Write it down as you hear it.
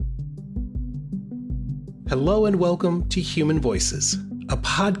Hello and welcome to Human Voices, a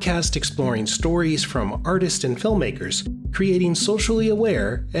podcast exploring stories from artists and filmmakers creating socially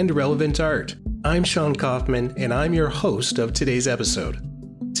aware and relevant art. I'm Sean Kaufman, and I'm your host of today's episode.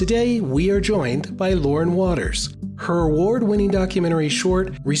 Today, we are joined by Lauren Waters. Her award-winning documentary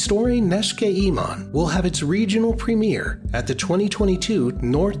short, Restoring Neshke Iman, will have its regional premiere at the 2022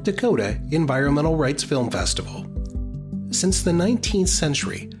 North Dakota Environmental Rights Film Festival. Since the 19th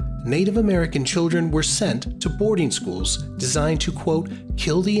century, Native American children were sent to boarding schools designed to, quote,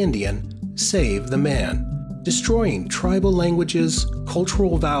 kill the Indian, save the man, destroying tribal languages,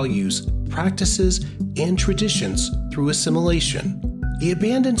 cultural values, practices, and traditions through assimilation. The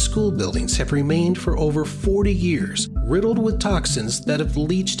abandoned school buildings have remained for over 40 years, riddled with toxins that have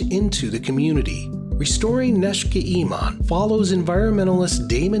leached into the community. Restoring Neshke Iman follows environmentalist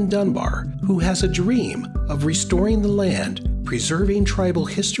Damon Dunbar, who has a dream of restoring the land, preserving tribal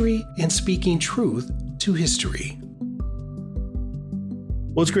history, and speaking truth to history.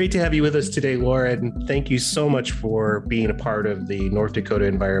 Well, it's great to have you with us today, Lauren. Thank you so much for being a part of the North Dakota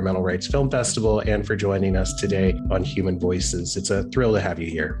Environmental Rights Film Festival and for joining us today on Human Voices. It's a thrill to have you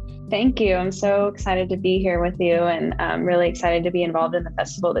here. Thank you. I'm so excited to be here with you, and I'm really excited to be involved in the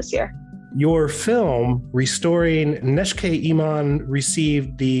festival this year. Your film, Restoring Neshke Iman,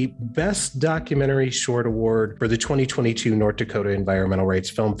 received the Best Documentary Short Award for the 2022 North Dakota Environmental Rights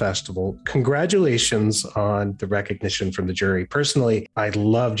Film Festival. Congratulations on the recognition from the jury. Personally, I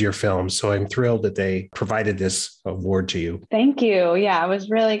loved your film, so I'm thrilled that they provided this award to you. Thank you. Yeah, I was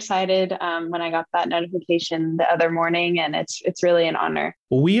really excited when I got that notification the other morning, and it's really an honor.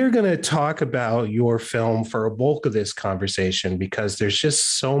 Well, we are going to talk about your film for a bulk of this conversation because there's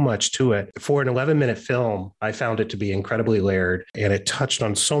just so much to it. For an 11-minute film, I found it to be incredibly layered, and it touched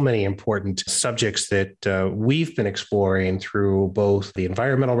on so many important subjects that we've been exploring through both the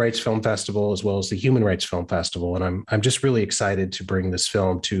Environmental Rights Film Festival as well as the Human Rights Film Festival. And I'm just really excited to bring this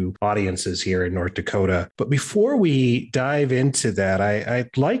film to audiences here in North Dakota. But before we dive into that,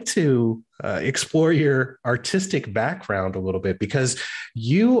 I'd like to explore your artistic background a little bit because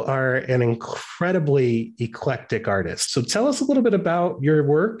you are an incredibly eclectic artist. So tell us a little bit about your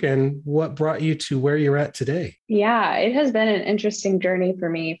work and what brought you to where you're at today. Yeah, it has been an interesting journey for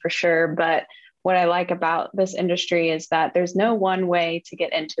me for sure. But what I like about this industry is that there's no one way to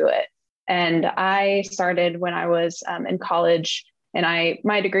get into it. And I started when I was in college, and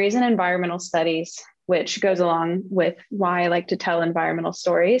my degree is in environmental studies, which goes along with why I like to tell environmental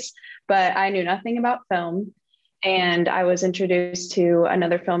stories. But I knew nothing about film. And I was introduced to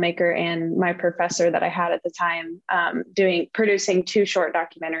another filmmaker and my professor that I had at the time producing 2 short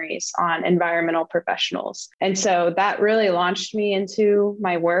documentaries on environmental professionals. And so that really launched me into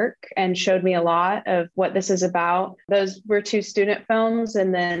my work and showed me a lot of what this is about. Those were 2 student films.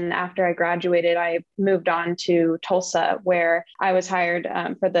 And then after I graduated, I moved on to Tulsa, where I was hired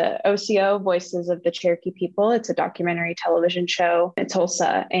for the OCO, Voices of the Cherokee People. It's a documentary television show in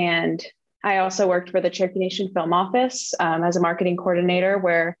Tulsa. And I also worked for the Cherokee Nation Film Office as a marketing coordinator,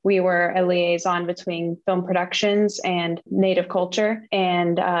 where we were a liaison between film productions and Native culture,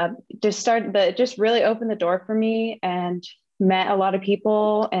 and just really opened the door for me and met a lot of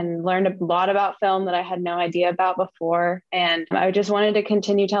people and learned a lot about film that I had no idea about before. And I just wanted to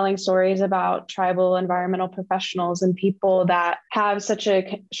continue telling stories about tribal environmental professionals and people that have such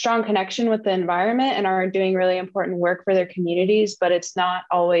a strong connection with the environment and are doing really important work for their communities, but it's not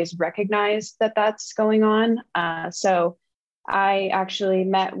always recognized that that's going on. So I actually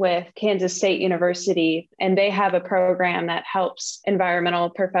met with Kansas State University, and they have a program that helps environmental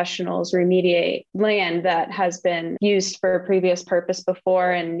professionals remediate land that has been used for a previous purpose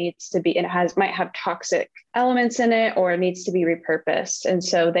before and might have toxic elements in it or needs to be repurposed. And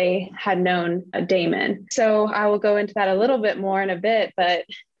so they had known Damon. So I will go into that a little bit more in a bit, but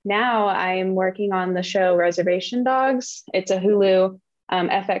now I'm working on the show Reservation Dogs. It's a Hulu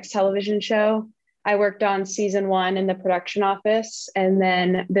FX television show. I worked on season 1 in the production office. And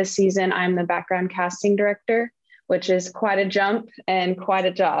then this season, I'm the background casting director, which is quite a jump and quite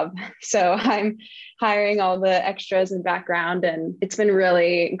a job. So I'm hiring all the extras and background, and it's been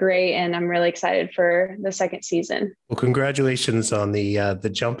really great. And I'm really excited for the second season. Well, congratulations on the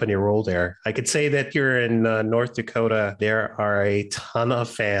jump in your role there. I could say that you're in North Dakota. There are a ton of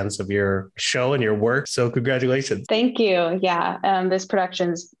fans of your show and your work. So congratulations. Thank you. Yeah, this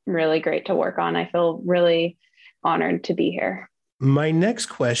production's really great to work on. I feel really honored to be here. My next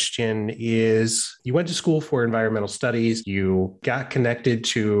question is, you went to school for environmental studies, you got connected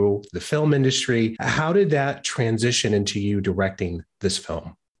to the film industry. How did that transition into you directing this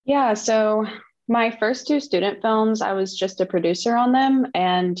film? Yeah, so my first 2 student films, I was just a producer on them.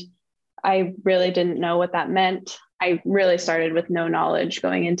 And I really didn't know what that meant. I really started with no knowledge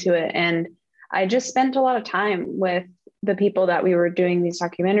going into it. And I just spent a lot of time with the people that we were doing these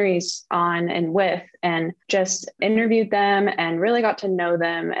documentaries on and with, and just interviewed them and really got to know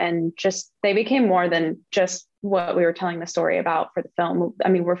them. And just, they became more than just what we were telling the story about for the film. I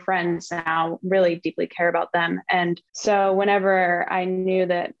mean, we're friends now, really deeply care about them. And so whenever I knew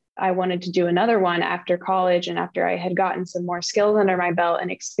that I wanted to do another one after college, and after I had gotten some more skills under my belt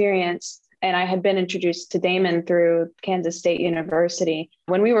and experience, and I had been introduced to Damon through Kansas State University.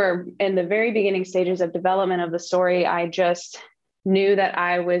 When we were in the very beginning stages of development of the story, I just knew that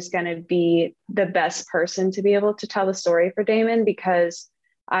I was going to be the best person to be able to tell the story for Damon, because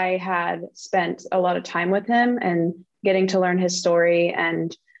I had spent a lot of time with him and getting to learn his story,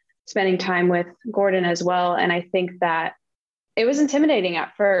 and spending time with Gordon as well. And I think that it was intimidating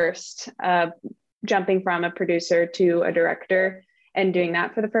at first, jumping from a producer to a director and doing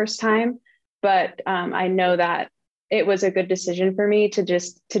that for the first time. But I know that it was a good decision for me to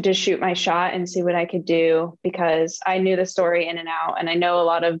just shoot my shot and see what I could do, because I knew the story in and out, and I know a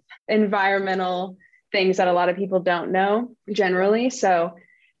lot of environmental things that a lot of people don't know generally. So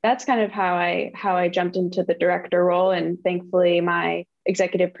that's kind of how I jumped into the director role. And thankfully, my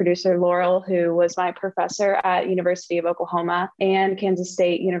executive producer, Laurel, who was my professor at University of Oklahoma and Kansas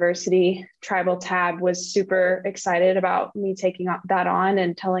State University Tribal Tab, was super excited about me taking that on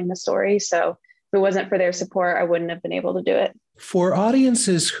and telling the story. So if it wasn't for their support, I wouldn't have been able to do it. For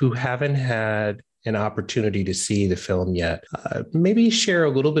audiences who haven't had an opportunity to see the film yet, maybe share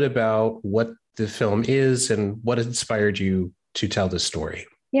a little bit about what the film is and what inspired you to tell the story.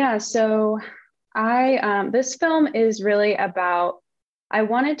 Yeah, so this film is really about, I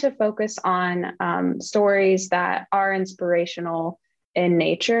wanted to focus on stories that are inspirational in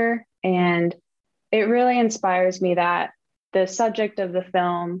nature. And it really inspires me that the subject of the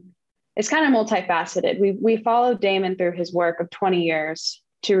film is kind of multifaceted. We followed Damon through his work of 20 years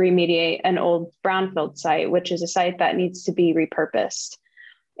to remediate an old brownfield site, which is a site that needs to be repurposed.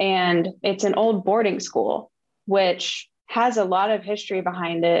 And it's an old boarding school, which has a lot of history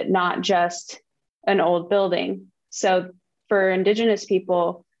behind it, not just an old building. So for Indigenous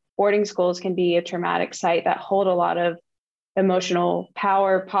people, boarding schools can be a traumatic site that hold a lot of emotional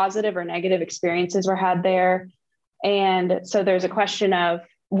power. Positive or negative experiences were had there. And so there's a question of,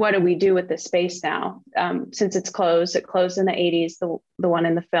 what do we do with this space now? Since it's closed, it closed in the 80s, the one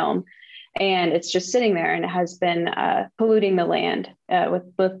in the film. And it's just sitting there, and it has been polluting the land with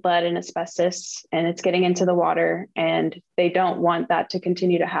lead and asbestos, and it's getting into the water, and they don't want that to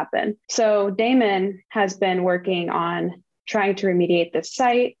continue to happen. So Damon has been working on trying to remediate this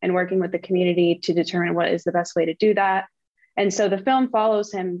site and working with the community to determine what is the best way to do that. And so the film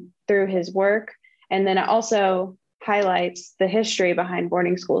follows him through his work, and then it also highlights the history behind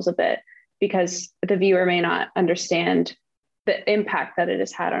boarding schools a bit, because the viewer may not understand the impact that it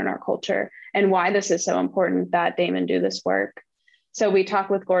has had on our culture and why this is so important that Damon do this work. So we talked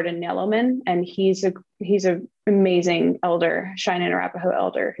with Gordon Yellowman, and he's an amazing elder, Cheyenne Arapaho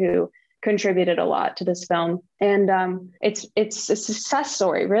elder, who contributed a lot to this film. And it's a success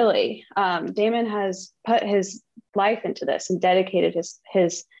story, really. Damon has put his life into this and dedicated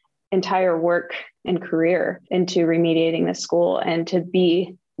his entire work and career into remediating this school. And to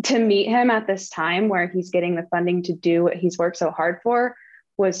meet him at this time where he's getting the funding to do what he's worked so hard for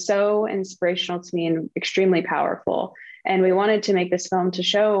was so inspirational to me and extremely powerful. And we wanted to make this film to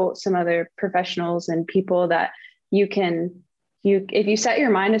show some other professionals and people that if you set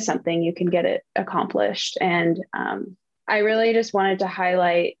your mind to something, you can get it accomplished. And I really just wanted to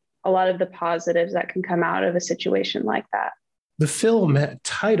highlight a lot of the positives that can come out of a situation like that. The film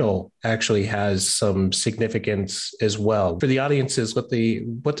title actually has some significance as well for the audiences. What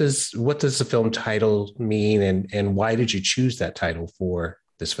does the film title mean, and why did you choose that title for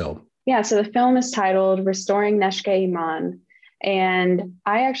this film? Yeah, so the film is titled Restoring Neshke Iman. And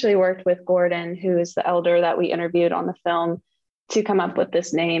I actually worked with Gordon, who is the elder that we interviewed on the film, to come up with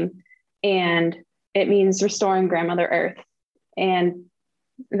this name. And it means restoring grandmother earth. And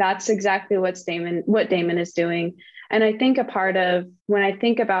that's exactly what Damon is doing. And I think when I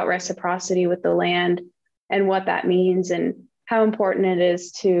think about reciprocity with the land and what that means and how important it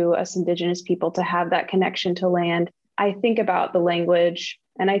is to us Indigenous people to have that connection to land, I think about the language,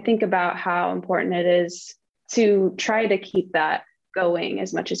 and I think about how important it is to try to keep that going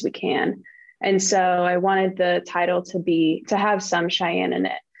as much as we can. And so I wanted the title to have some Cheyenne in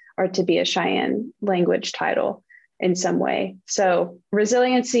it, or to be a Cheyenne language title in some way. So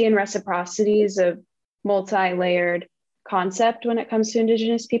resiliency and reciprocity is a multi-layered concept when it comes to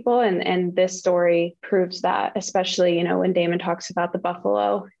Indigenous people. And this story proves that, especially, when Damon talks about the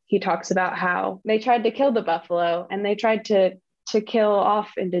buffalo, he talks about how they tried to kill the buffalo and they tried to kill off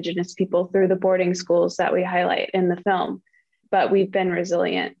Indigenous people through the boarding schools that we highlight in the film. But we've been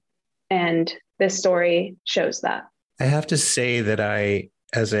resilient. And this story shows that. I have to say that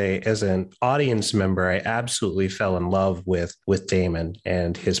as an audience member, I absolutely fell in love with Damon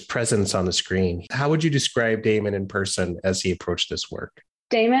and his presence on the screen. How would you describe Damon in person as he approached this work?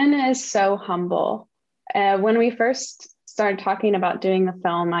 Damon is so humble. When we first started talking about doing the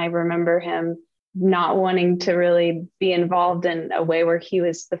film, I remember him not wanting to really be involved in a way where he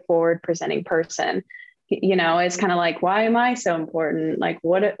was the forward presenting person. It's kind of like, why am I so important?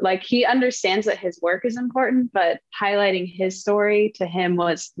 Like he understands that his work is important, but highlighting his story to him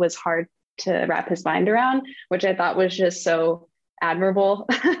was hard to wrap his mind around, which I thought was just so admirable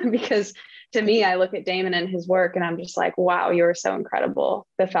because to me, I look at Damon and his work and I'm just like, wow, you're so incredible.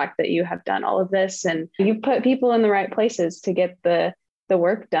 The fact that you have done all of this and you put people in the right places to get the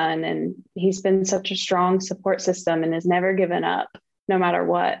work done. And he's been such a strong support system and has never given up no matter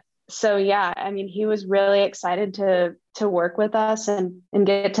what. So yeah, I mean, he was really excited to work with us and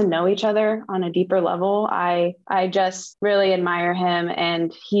get to know each other on a deeper level. I just really admire him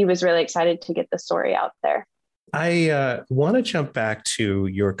and he was really excited to get the story out there. I want to jump back to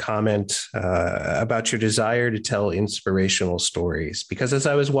your comment about your desire to tell inspirational stories, because as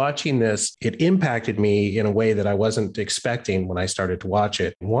I was watching this, it impacted me in a way that I wasn't expecting when I started to watch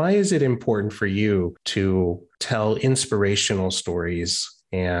it. Why is it important for you to tell inspirational stories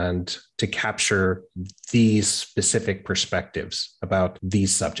and to capture these specific perspectives about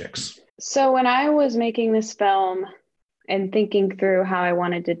these subjects? So when I was making this film and thinking through how I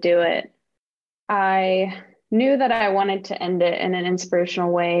wanted to do it, I knew that I wanted to end it in an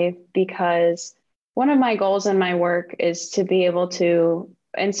inspirational way because one of my goals in my work is to be able to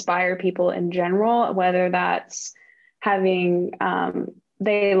inspire people in general, whether that's having,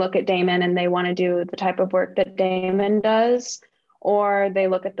 they look at Damon and they want to do the type of work that Damon does, or they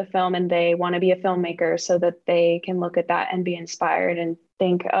look at the film and they want to be a filmmaker so that they can look at that and be inspired and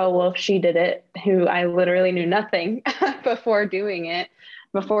think, oh, well, if she did it, who I literally knew nothing before doing it,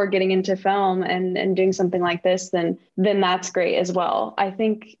 before getting into film and doing something like this, then that's great as well. I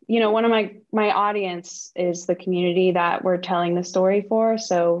think, one of my audience is the community that we're telling the story for.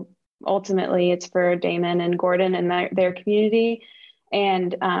 So ultimately it's for Damon and Gordon and their community.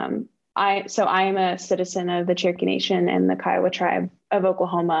 And I am a citizen of the Cherokee Nation and the Kiowa tribe of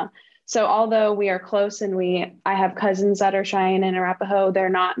Oklahoma. So although we are close and I have cousins that are Cheyenne and Arapaho, they're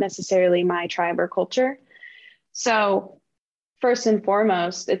not necessarily my tribe or culture. So first and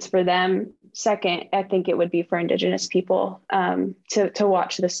foremost, it's for them. Second, I think it would be for Indigenous people to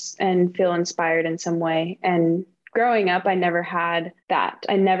watch this and feel inspired in some way. And growing up, I never had that.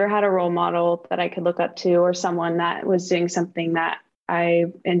 I never had a role model that I could look up to or someone that was doing something that I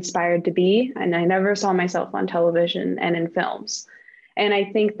inspired to be. And I never saw myself on television and in films. And I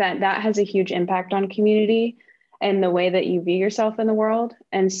think that has a huge impact on community and the way that you view yourself in the world.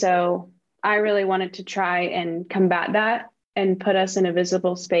 And so I really wanted to try and combat that and put us in a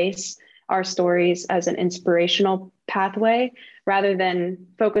visible space, our stories as an inspirational pathway, rather than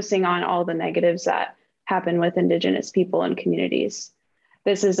focusing on all the negatives that happen with Indigenous people and communities.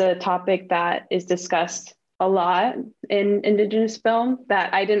 This is a topic that is discussed a lot in Indigenous film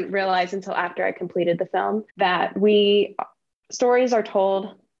that I didn't realize until after I completed the film, that stories are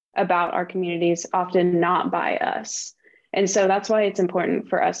told about our communities, often not by us. And so that's why it's important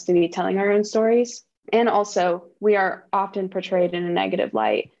for us to be telling our own stories. And also, we are often portrayed in a negative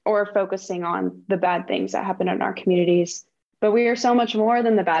light or focusing on the bad things that happen in our communities. But we are so much more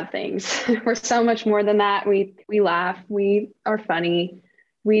than the bad things. We're so much more than that. We laugh, we are funny,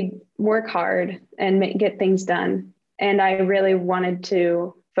 we work hard and get things done. And I really wanted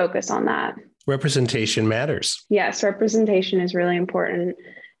to focus on that. Representation matters. Yes, representation is really important.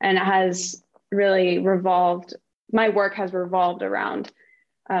 And it has really my work has revolved around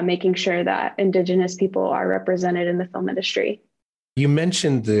making sure that Indigenous people are represented in the film industry. You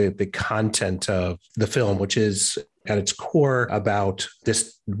mentioned the content of the film, which is at its core about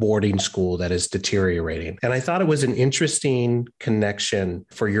this boarding school that is deteriorating. And I thought it was an interesting connection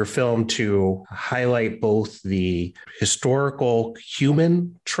for your film to highlight both the historical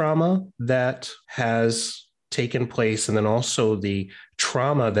human trauma that has taken place and then also the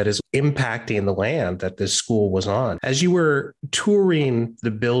trauma that is impacting the land that this school was on. As you were touring the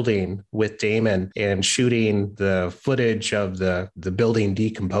building with Damon and shooting the footage of the building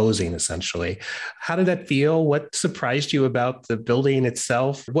decomposing, essentially, how did that feel? What surprised you about the building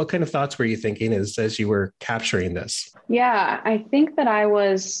itself? What kind of thoughts were you thinking as you were capturing this? Yeah, I think that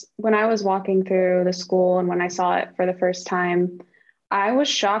when I was walking through the school and when I saw it for the first time, I was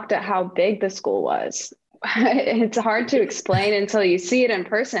shocked at how big the school was. It's hard to explain until you see it in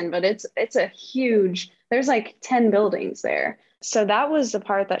person, but it's a huge, there's like 10 buildings there. So that was the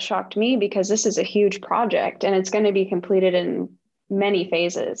part that shocked me because this is a huge project and it's going to be completed in many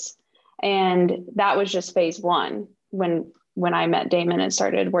phases. And that was just phase one when I met Damon and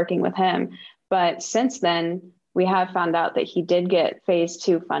started working with him. But since then, we have found out that he did get phase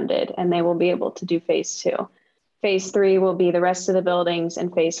two funded and they will be able to do phase two. Phase three will be the rest of the buildings,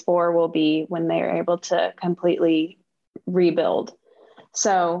 and phase four will be when they're able to completely rebuild.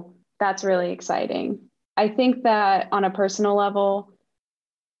 So that's really exciting. I think that on a personal level,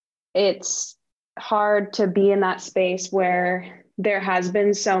 it's hard to be in that space where there has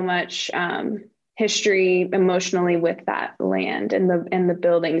been so much history emotionally with that land and the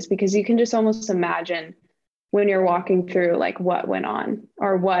buildings, because you can just almost imagine when you're walking through like what went on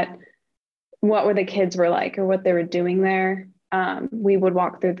or what were the kids were like or what they were doing there. We would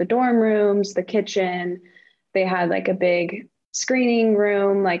walk through the dorm rooms, the kitchen. They had like a big screening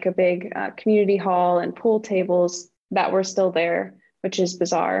room, like a big community hall and pool tables that were still there, which is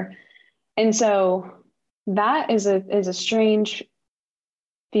bizarre. And so that is a strange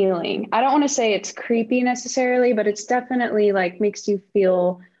feeling. I don't want to say it's creepy necessarily, but it's definitely like makes you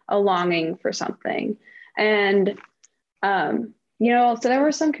feel a longing for something. And so there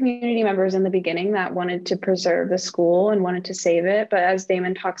were some community members in the beginning that wanted to preserve the school and wanted to save it. But as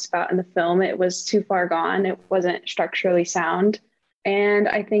Damon talks about in the film, it was too far gone. It wasn't structurally sound. And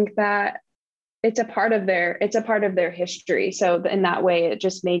I think that it's a part of their history. So in that way, it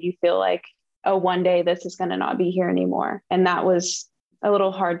just made you feel like, oh, one day this is going to not be here anymore. And that was a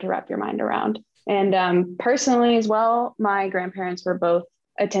little hard to wrap your mind around. And personally as well, my grandparents were both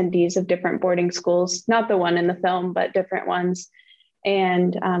attendees of different boarding schools, not the one in the film, but different ones.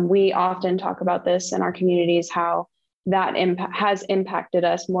 And we often talk about this in our communities, how that has impacted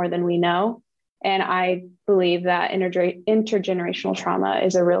us more than we know. And I believe that intergenerational trauma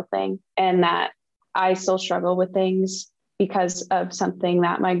is a real thing, and that I still struggle with things because of something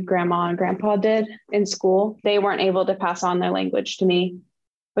that my grandma and grandpa did in school. They weren't able to pass on their language to me,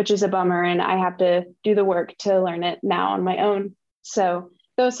 which is a bummer. And I have to do the work to learn it now on my own. So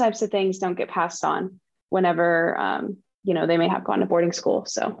those types of things don't get passed on whenever, they may have gone to boarding school.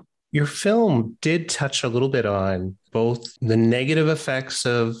 So your film did touch a little bit on both the negative effects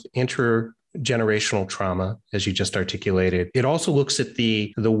of intergenerational trauma, as you just articulated. It also looks at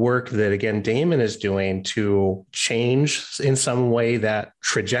the work that, again, Damon is doing to change in some way that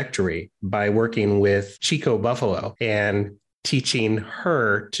trajectory by working with Chico Buffalo and teaching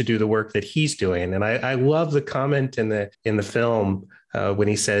her to do the work that he's doing. And I love the comment in the film when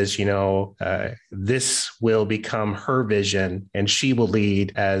he says, this will become her vision and she will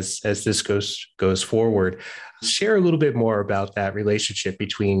lead as this goes forward. Share a little bit more about that relationship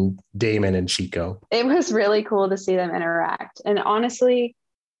between Damon and Chico. It was really cool to see them interact. And honestly,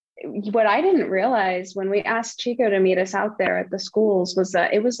 what I didn't realize when we asked Chico to meet us out there at the schools was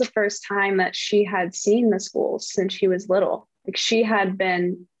that it was the first time that she had seen the schools since she was little. Like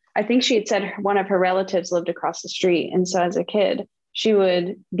I think she had said one of her relatives lived across the street. And so as a kid, she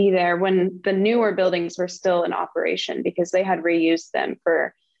would be there when the newer buildings were still in operation because they had reused them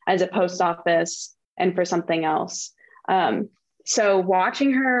as a post office and for something else. So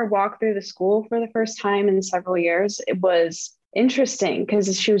watching her walk through the school for the first time in several years, it was interesting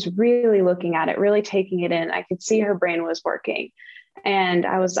because she was really looking at it, really taking it in. I could see her brain was working. And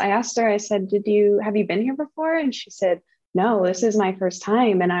I asked her, I said, have you been here before? And she said, no, this is my first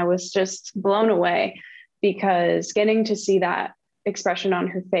time. And I was just blown away because getting to see that expression on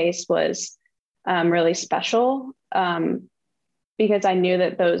her face was really special because I knew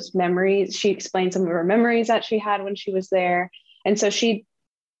that those memories, she explained some of her memories that she had when she was there. And so she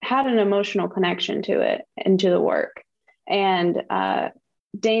had an emotional connection to it and to the work. And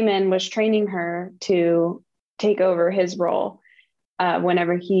Damon was training her to take over his role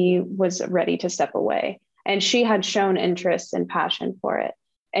whenever he was ready to step away. And she had shown interest and passion for it.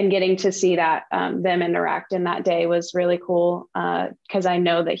 And getting to see that them interact in that day was really cool because I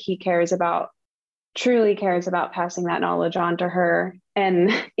know that he truly cares about passing that knowledge on to her.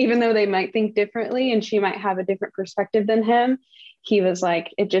 And even though they might think differently and she might have a different perspective than him, he was like,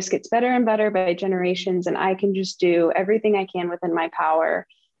 it just gets better and better by generations. And I can just do everything I can within my power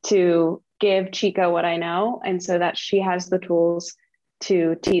to give Chico what I know. And so that she has the tools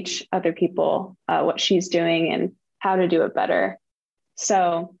to teach other people what she's doing and how to do it better.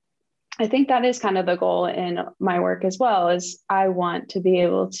 So I think that is kind of the goal in my work as well, is I want to be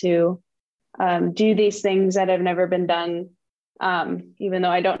able to do these things that have never been done, even though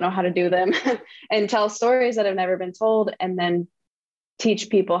I don't know how to do them, and tell stories that have never been told, and then teach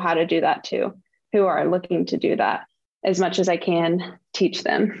people how to do that too, who are looking to do that, as much as I can teach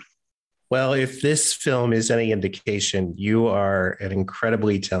them. Well, if this film is any indication, you are an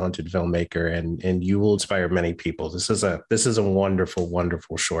incredibly talented filmmaker, and you will inspire many people. This is a wonderful,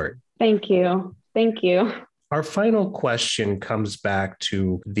 wonderful short. Thank you. Thank you. Our final question comes back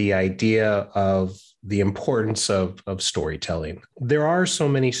to the idea of the importance of storytelling. There are so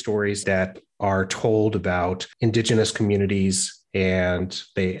many stories that are told about Indigenous communities, and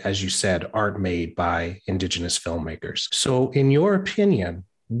they, as you said, aren't made by Indigenous filmmakers. So in your opinion,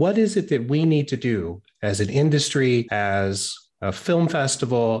 what is it that we need to do as an industry, as a film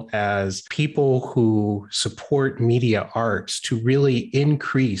festival, as people who support media arts to really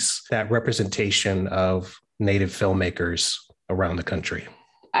increase that representation of Native filmmakers around the country?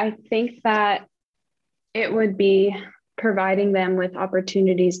 I think that it would be providing them with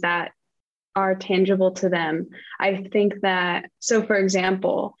opportunities that are tangible to them. I think that, so for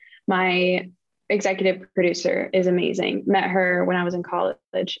example, my executive producer is amazing. Met her when I was in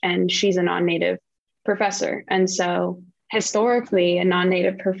college, and she's a non-Native professor. And so historically, a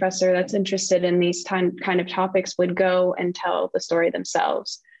non-Native professor that's interested in these kind of topics would go and tell the story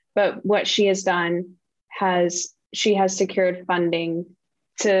themselves. But what she has done she has secured funding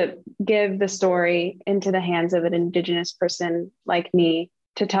to give the story into the hands of an Indigenous person like me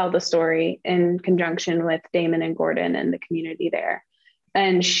to tell the story in conjunction with Damon and Gordon and the community there.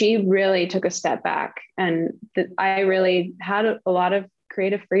 And she really took a step back. And I really had a lot of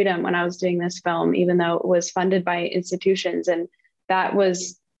creative freedom when I was doing this film, even though it was funded by institutions. And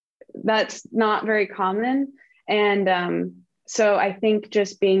that's not very common. And so I think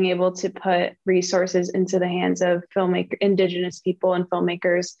just being able to put resources into the hands of Indigenous people and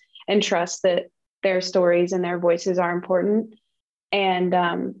filmmakers, and trust that their stories and their voices are important. And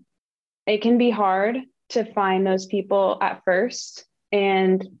it can be hard to find those people at first.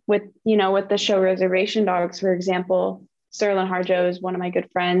 And with the show Reservation Dogs, for example, Sterling Harjo is one of my good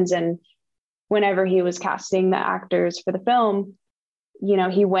friends. And whenever he was casting the actors for the film,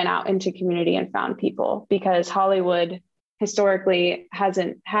 he went out into community and found people, because Hollywood historically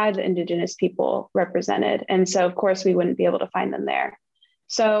hasn't had Indigenous people represented. And so, of course, we wouldn't be able to find them there.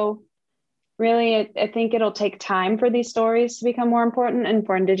 So really, I think it'll take time for these stories to become more important and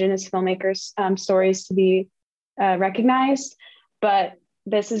for Indigenous filmmakers' stories to be recognized. But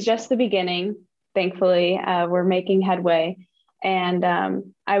this is just the beginning. Thankfully, we're making headway. And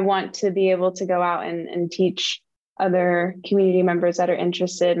I want to be able to go out and teach other community members that are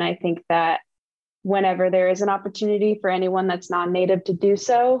interested. And I think that whenever there is an opportunity for anyone that's non-Native to do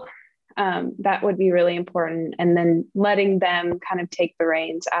so, that would be really important. And then letting them kind of take the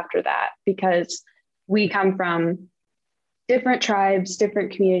reins after that, because we come from different tribes,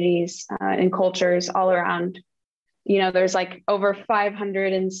 different communities, and cultures all around. There's like over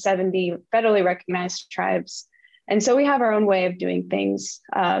 570 federally recognized tribes. And so we have our own way of doing things.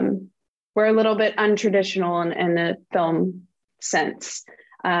 We're a little bit untraditional in the film sense.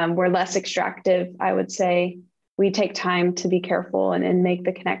 We're less extractive, I would say. We take time to be careful and make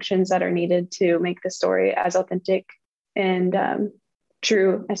the connections that are needed to make the story as authentic and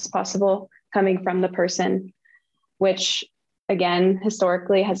true as possible, coming from the person, which again,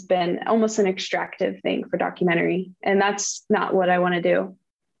 historically has been almost an extractive thing for documentary. And that's not what I want to do.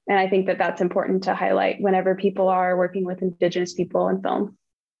 And I think that that's important to highlight whenever people are working with Indigenous people in film.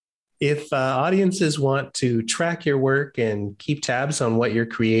 If audiences want to track your work and keep tabs on what you're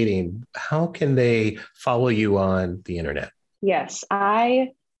creating, how can they follow you on the internet? Yes,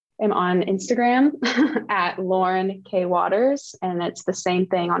 I am on Instagram at Lauren K. Waters, and it's the same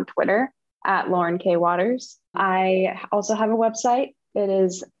thing on Twitter at Lauren K. Waters. I also have a website. It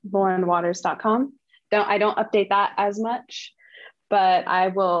is laurenwaters.com. I don't update that as much, but I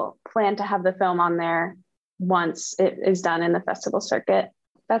will plan to have the film on there once it is done in the festival circuit.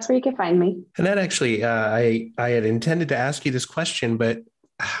 That's where you can find me. And that actually, I had intended to ask you this question, but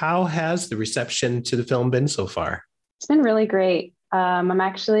how has the reception to the film been so far? It's been really great. I'm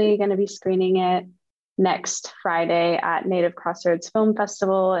actually going to be screening it next Friday at Native Crossroads Film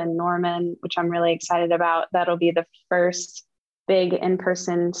Festival in Norman, which I'm really excited about. That'll be the first big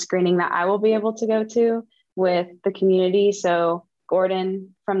in-person screening that I will be able to go to with the community. So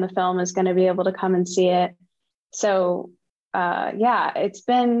Gordon from the film is going to be able to come and see it. So it's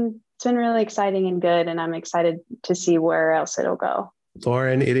been really exciting and good, and I'm excited to see where else it'll go.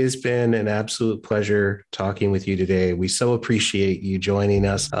 Lauren, it has been an absolute pleasure talking with you today. We so appreciate you joining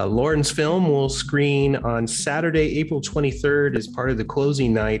us. Lauren's film will screen on Saturday, April 23rd as part of the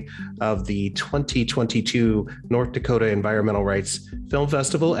closing night of the 2022 North Dakota Environmental Rights Film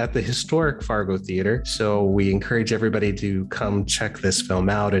Festival at the historic Fargo Theater. So we encourage everybody to come check this film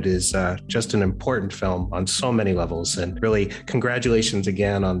out. It is just an important film on so many levels. And really, congratulations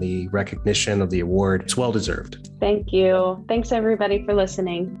again on the recognition of the award. It's well deserved. Thank you. Thanks, everybody, for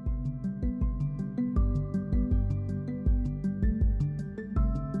listening.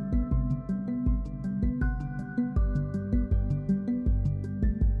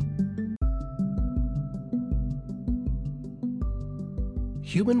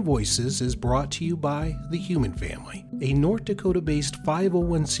 Human Voices is brought to you by The Human Family, a North Dakota-based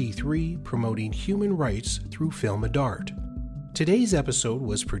 501c3 promoting human rights through film and art. Today's episode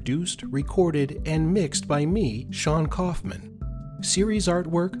was produced, recorded, and mixed by me, Sean Kaufman. Series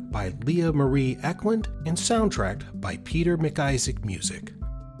artwork by Leah Marie Eklund and soundtracked by Peter McIsaac Music.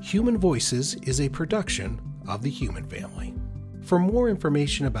 Human Voices is a production of The Human Family. For more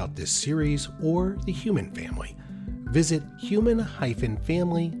information about this series or The Human Family, visit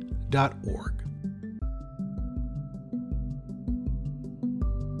human-family.org.